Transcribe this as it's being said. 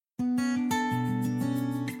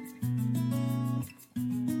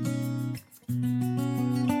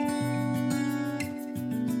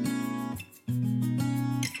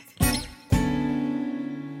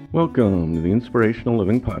Welcome to the Inspirational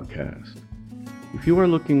Living Podcast. If you are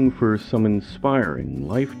looking for some inspiring,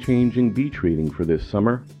 life-changing beach reading for this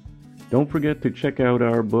summer, don't forget to check out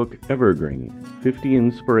our book Evergreen, 50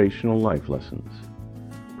 Inspirational Life Lessons.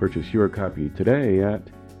 Purchase your copy today at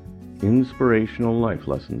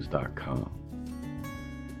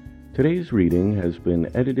inspirationallifelessons.com. Today's reading has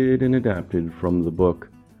been edited and adapted from the book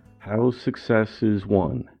How Success is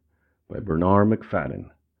Won by Bernarr Macfadden,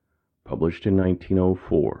 published in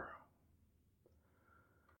 1904.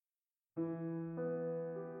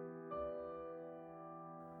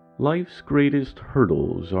 Life's greatest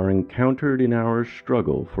hurdles are encountered in our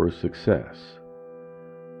struggle for success.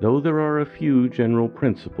 Though there are a few general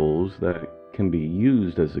principles that can be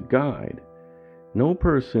used as a guide, no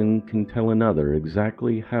person can tell another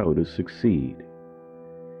exactly how to succeed.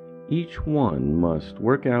 Each one must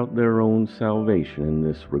work out their own salvation in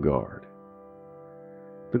this regard.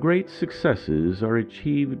 The great successes are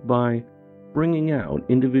achieved by bringing out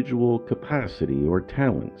individual capacity or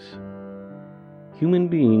talents. Human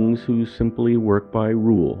beings who simply work by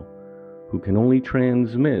rule, who can only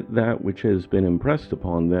transmit that which has been impressed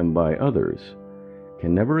upon them by others,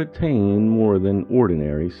 can never attain more than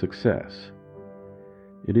ordinary success.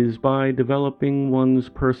 It is by developing one's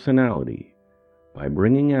personality, by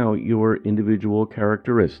bringing out your individual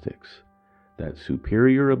characteristics, that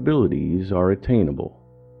superior abilities are attainable.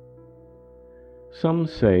 Some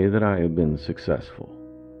say that I have been successful.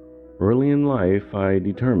 Early in life, I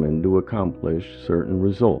determined to accomplish certain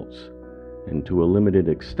results, and to a limited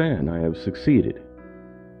extent I have succeeded.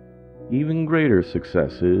 Even greater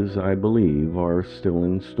successes, I believe, are still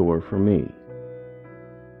in store for me.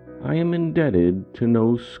 I am indebted to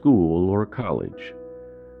no school or college.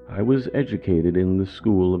 I was educated in the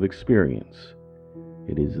school of experience.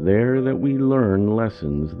 It is there that we learn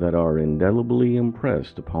lessons that are indelibly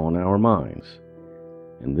impressed upon our minds,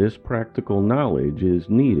 and this practical knowledge is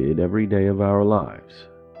needed every day of our lives.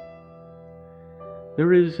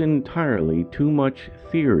 There is entirely too much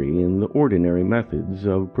theory in the ordinary methods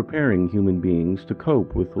of preparing human beings to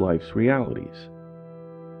cope with life's realities.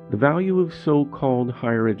 The value of so-called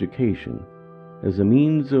higher education as a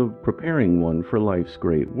means of preparing one for life's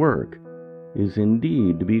great work is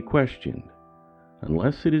indeed to be questioned,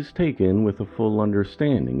 unless it is taken with a full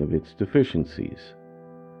understanding of its deficiencies.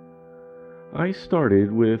 I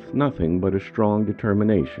started with nothing but a strong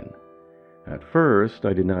determination. At first,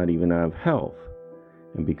 I did not even have health,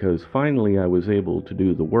 and because finally I was able to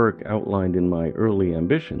do the work outlined in my early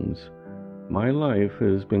ambitions, my life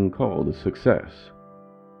has been called a success.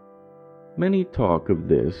 Many talk of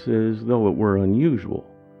this as though it were unusual,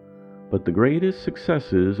 but the greatest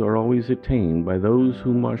successes are always attained by those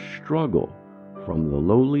who must struggle from the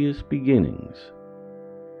lowliest beginnings.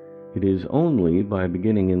 It is only by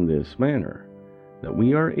beginning in this manner that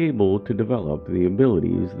we are able to develop the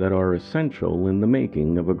abilities that are essential in the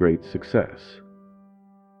making of a great success.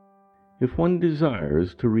 If one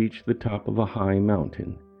desires to reach the top of a high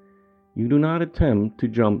mountain, you do not attempt to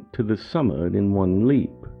jump to the summit in one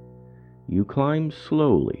leap. You climb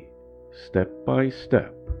slowly, step by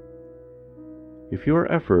step. If your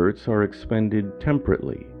efforts are expended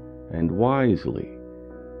temperately and wisely,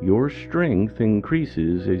 your strength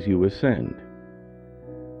increases as you ascend.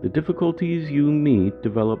 The difficulties you meet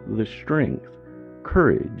develop the strength,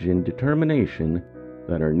 courage, and determination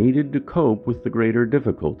that are needed to cope with the greater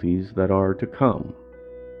difficulties that are to come.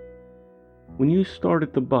 When you start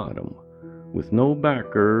at the bottom, with no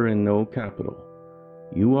backer and no capital,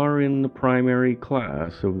 you are in the primary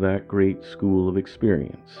class of that great school of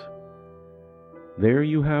experience. There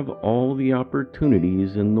you have all the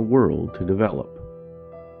opportunities in the world to develop.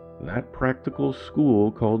 That practical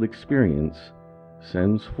school called experience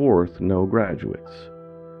sends forth no graduates.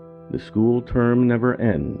 The school term never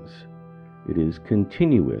ends. It is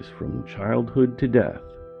continuous from childhood to death,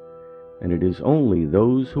 and it is only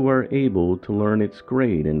those who are able to learn its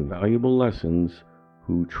great and valuable lessons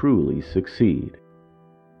who truly succeed.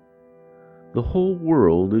 The whole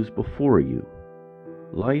world is before you.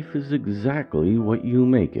 Life is exactly what you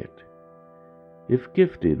make it. If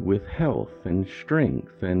gifted with health and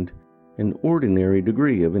strength and an ordinary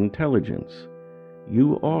degree of intelligence,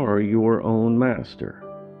 you are your own master.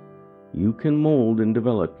 You can mold and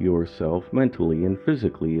develop yourself mentally and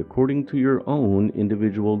physically according to your own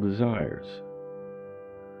individual desires.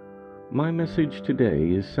 My message today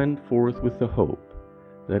is sent forth with the hope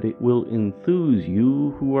that it will enthuse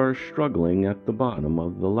you who are struggling at the bottom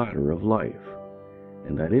of the ladder of life,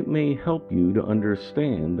 and that it may help you to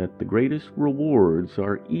understand that the greatest rewards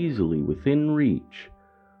are easily within reach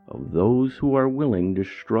of those who are willing to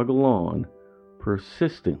struggle on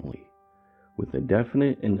persistently with a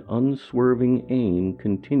definite and unswerving aim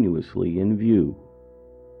continuously in view.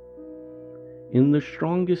 In the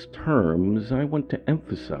strongest terms, I want to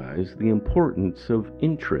emphasize the importance of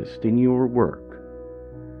interest in your work.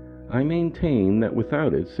 I maintain that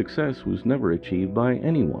without it, success was never achieved by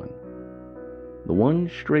anyone. The one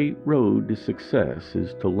straight road to success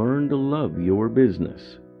is to learn to love your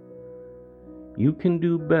business. You can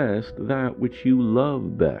do best that which you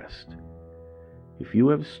love best. If you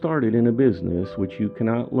have started in a business which you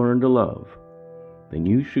cannot learn to love, then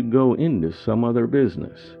you should go into some other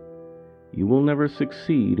business. You will never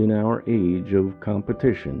succeed in our age of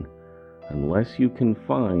competition unless you can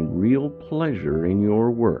find real pleasure in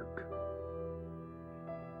your work.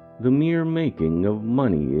 The mere making of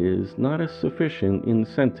money is not a sufficient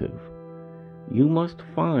incentive. You must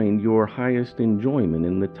find your highest enjoyment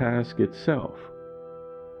in the task itself.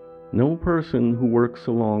 No person who works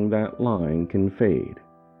along that line can fade.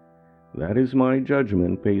 That is my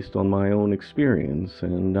judgment based on my own experience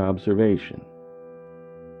and observation.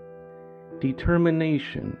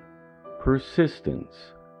 Determination, persistence,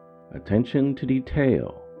 attention to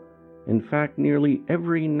detail, in fact, nearly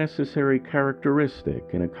every necessary characteristic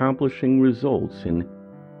in accomplishing results in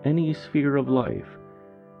any sphere of life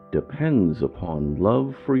depends upon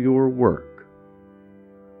love for your work.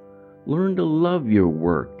 Learn to love your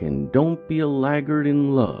work and don't be a laggard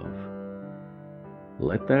in love.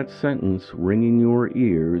 Let that sentence ring in your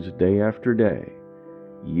ears day after day,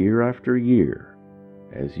 year after year,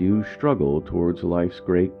 as you struggle towards life's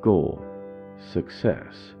great goal,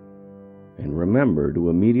 success. And remember to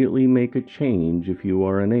immediately make a change if you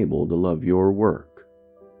are unable to love your work.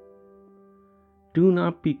 Do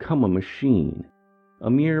not become a machine, a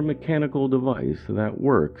mere mechanical device that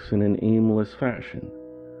works in an aimless fashion,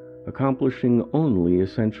 accomplishing only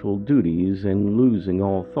essential duties and losing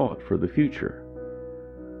all thought for the future.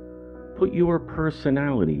 Put your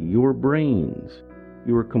personality, your brains,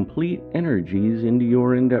 your complete energies into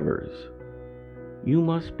your endeavors. You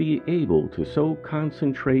must be able to so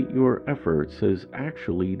concentrate your efforts as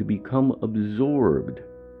actually to become absorbed.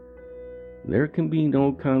 There can be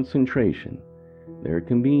no concentration, there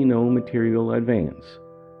can be no material advance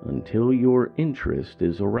until your interest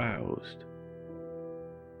is aroused.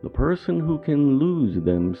 The person who can lose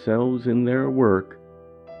themselves in their work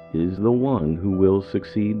is the one who will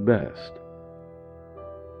succeed best.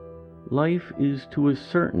 Life is to a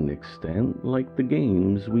certain extent like the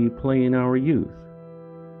games we play in our youth.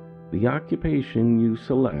 The occupation you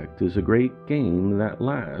select is a great game that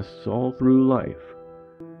lasts all through life,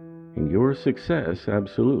 and your success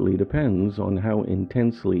absolutely depends on how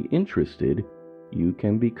intensely interested you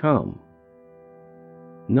can become.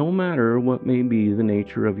 No matter what may be the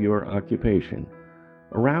nature of your occupation,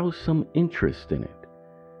 arouse some interest in it.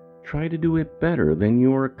 Try to do it better than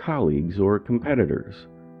your colleagues or competitors.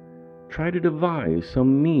 Try to devise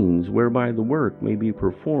some means whereby the work may be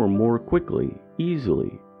performed more quickly,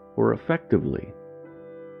 easily, or effectively.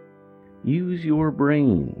 Use your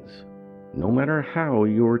brains, no matter how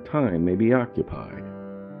your time may be occupied.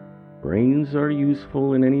 Brains are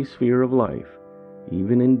useful in any sphere of life,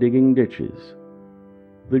 even in digging ditches.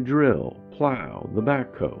 The drill, plow, the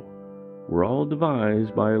backhoe were all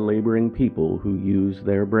devised by laboring people who use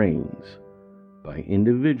their brains, by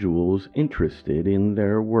individuals interested in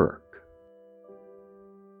their work.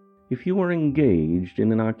 If you are engaged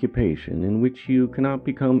in an occupation in which you cannot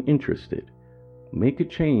become interested, make a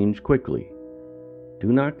change quickly.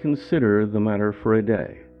 Do not consider the matter for a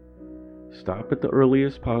day. Stop at the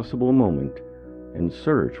earliest possible moment and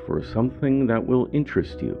search for something that will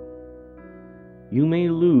interest you. You may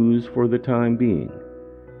lose for the time being.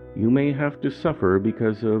 You may have to suffer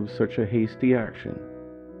because of such a hasty action,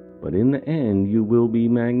 but in the end you will be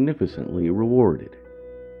magnificently rewarded.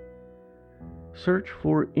 Search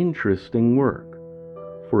for interesting work,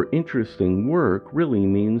 for interesting work really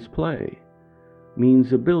means play,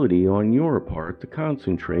 means ability on your part to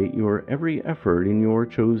concentrate your every effort in your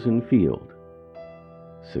chosen field.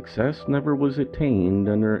 Success never was attained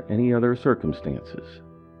under any other circumstances.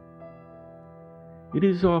 It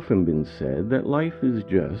has often been said that life is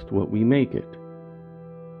just what we make it.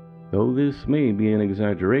 Though this may be an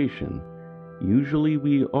exaggeration, usually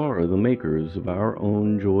we are the makers of our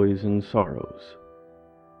own joys and sorrows.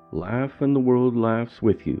 Laugh and the world laughs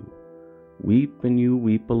with you. Weep and you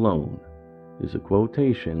weep alone is a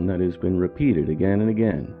quotation that has been repeated again and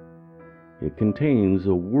again. It contains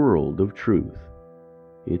a world of truth.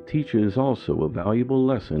 It teaches also a valuable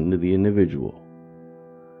lesson to the individual.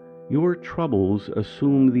 Your troubles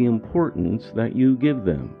assume the importance that you give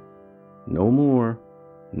them. No more,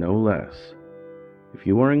 no less. If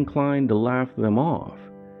you are inclined to laugh them off,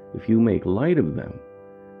 If you make light of them,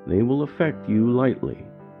 they will affect you lightly.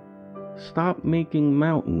 Stop making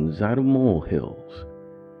mountains out of molehills.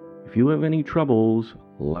 If you have any troubles,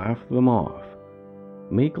 laugh them off.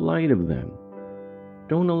 Make light of them.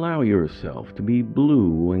 Don't allow yourself to be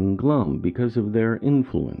blue and glum because of their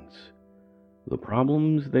influence. The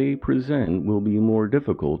problems they present will be more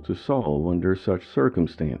difficult to solve under such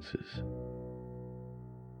circumstances.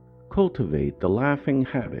 Cultivate the laughing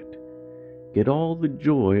habit. Get all the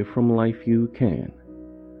joy from life you can.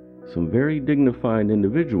 Some very dignified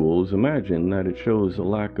individuals imagine that it shows a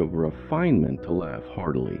lack of refinement to laugh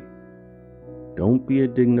heartily. Don't be a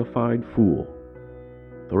dignified fool.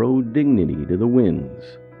 Throw dignity to the winds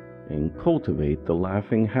and cultivate the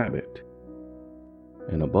laughing habit.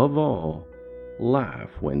 And above all, laugh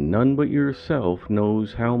when none but yourself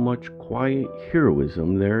knows how much quiet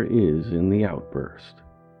heroism there is in the outburst.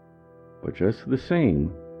 But just the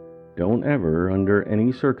same, don't ever, under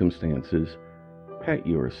any circumstances, pet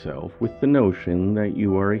yourself with the notion that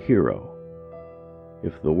you are a hero.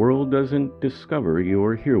 If the world doesn't discover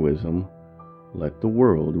your heroism, let the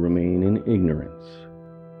world remain in ignorance.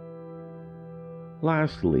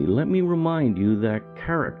 Lastly, let me remind you that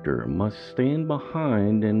character must stand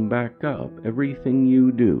behind and back up everything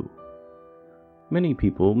you do. Many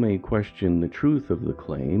people may question the truth of the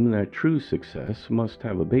claim that true success must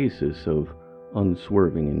have a basis of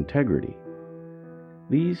unswerving integrity.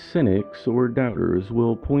 These cynics or doubters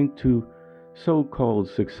will point to so-called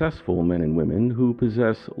successful men and women who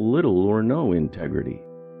possess little or no integrity,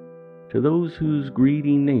 to those whose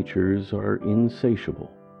greedy natures are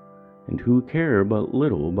insatiable, and who care but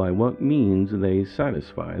little by what means they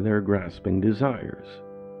satisfy their grasping desires.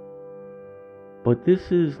 But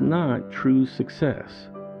this is not true success.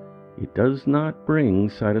 It does not bring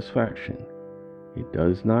satisfaction. It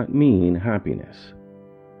does not mean happiness.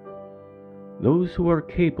 Those who are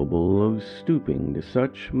capable of stooping to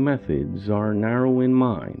such methods are narrow in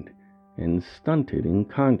mind and stunted in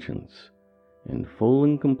conscience, and full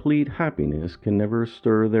and complete happiness can never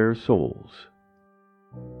stir their souls.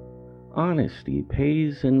 Honesty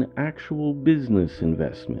pays an actual business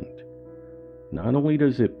investment. Not only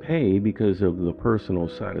does it pay because of the personal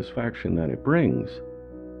satisfaction that it brings,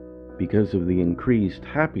 because of the increased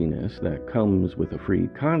happiness that comes with a free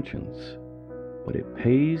conscience, but it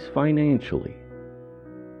pays financially.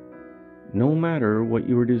 No matter what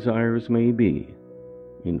your desires may be,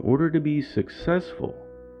 in order to be successful,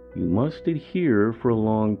 you must adhere for a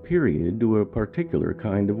long period to a particular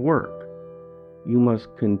kind of work. You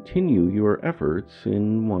must continue your efforts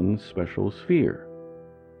in one special sphere.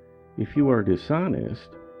 If you are dishonest,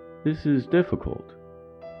 this is difficult.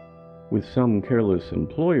 With some careless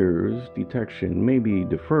employers, detection may be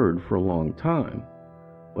deferred for a long time,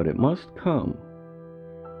 but it must come.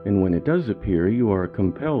 And when it does appear, you are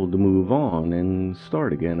compelled to move on and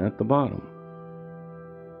start again at the bottom.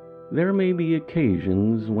 There may be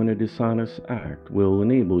occasions when a dishonest act will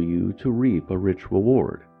enable you to reap a rich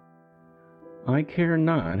reward. I care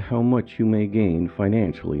not how much you may gain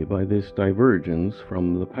financially by this divergence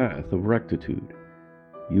from the path of rectitude.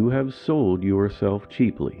 You have sold yourself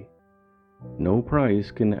cheaply. No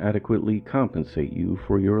price can adequately compensate you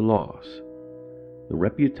for your loss. The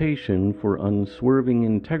reputation for unswerving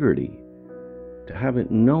integrity, to have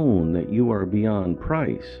it known that you are beyond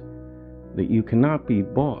price, that you cannot be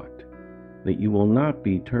bought, that you will not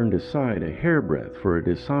be turned aside a hairbreadth for a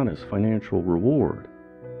dishonest financial reward,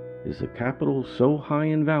 is a capital so high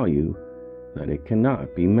in value that it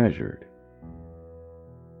cannot be measured.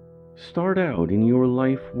 Start out in your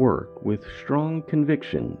life work with strong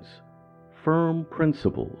convictions, firm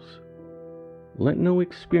principles. Let no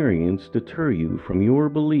experience deter you from your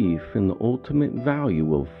belief in the ultimate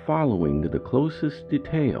value of following to the closest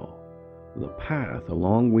detail the path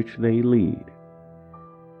along which they lead.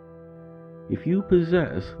 If you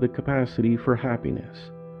possess the capacity for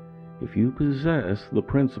happiness, if you possess the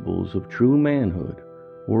principles of true manhood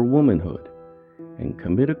or womanhood, and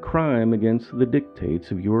commit a crime against the dictates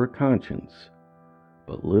of your conscience,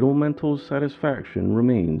 but little mental satisfaction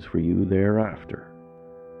remains for you thereafter.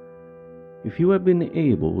 If you have been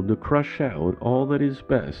able to crush out all that is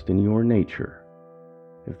best in your nature,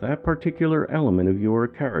 if that particular element of your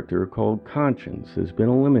character called conscience has been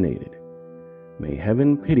eliminated, may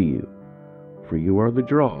heaven pity you, for you are the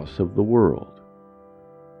dross of the world.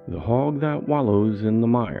 The hog that wallows in the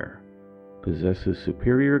mire possesses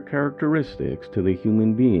superior characteristics to the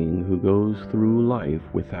human being who goes through life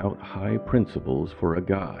without high principles for a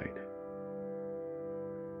guide.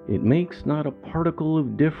 It makes not a particle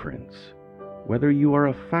of difference whether you are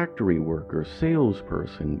a factory worker,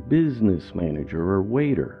 salesperson, business manager, or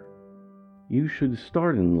waiter. You should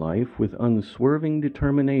start in life with unswerving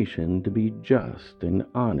determination to be just and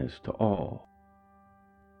honest to all.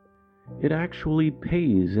 It actually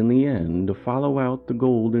pays in the end to follow out the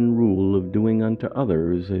golden rule of doing unto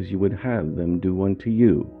others as you would have them do unto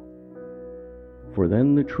you. For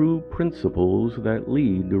then the true principles that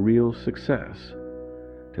lead to real success,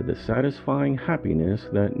 to the satisfying happiness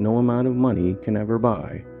that no amount of money can ever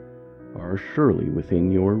buy, are surely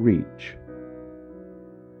within your reach.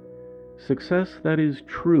 Success that is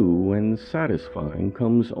true and satisfying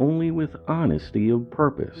comes only with honesty of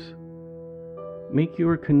purpose. Make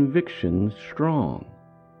your convictions strong.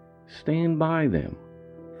 Stand by them.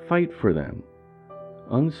 Fight for them.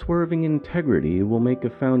 Unswerving integrity will make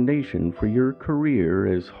a foundation for your career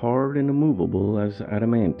as hard and immovable as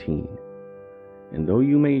adamantine. And though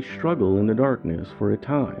you may struggle in the darkness for a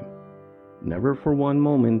time, never for one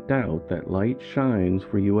moment doubt that light shines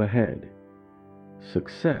for you ahead.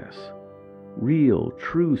 Success, real,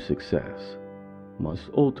 true success, must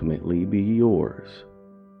ultimately be yours.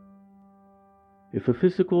 If a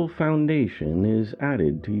physical foundation is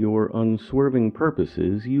added to your unswerving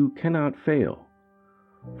purposes, you cannot fail.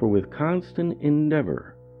 For with constant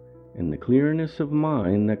endeavor, and the clearness of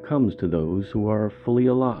mind that comes to those who are fully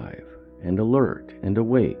alive, and alert, and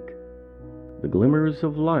awake, the glimmers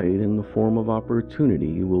of light in the form of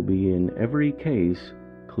opportunity will be in every case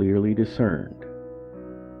clearly discerned.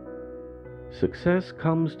 Success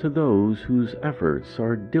comes to those whose efforts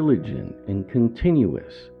are diligent and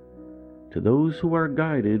continuous, to those who are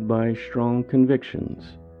guided by strong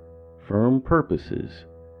convictions, firm purposes,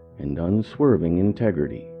 and unswerving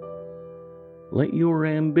integrity. Let your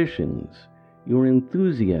ambitions, your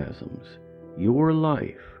enthusiasms, your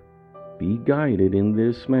life be guided in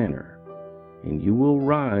this manner, and you will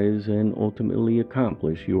rise and ultimately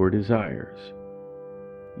accomplish your desires.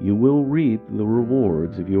 You will reap the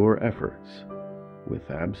rewards of your efforts with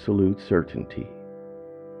absolute certainty.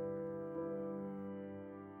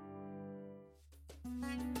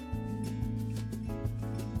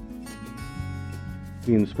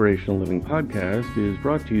 The Inspirational Living Podcast is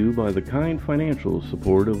brought to you by the kind financial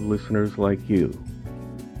support of listeners like you.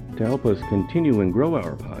 To help us continue and grow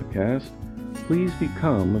our podcast, please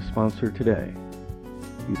become a sponsor today.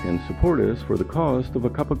 You can support us for the cost of a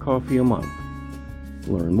cup of coffee a month.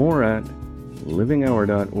 Learn more at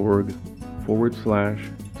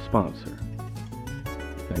livinghour.org/sponsor.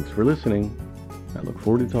 Thanks for listening. I look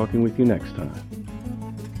forward to talking with you next time.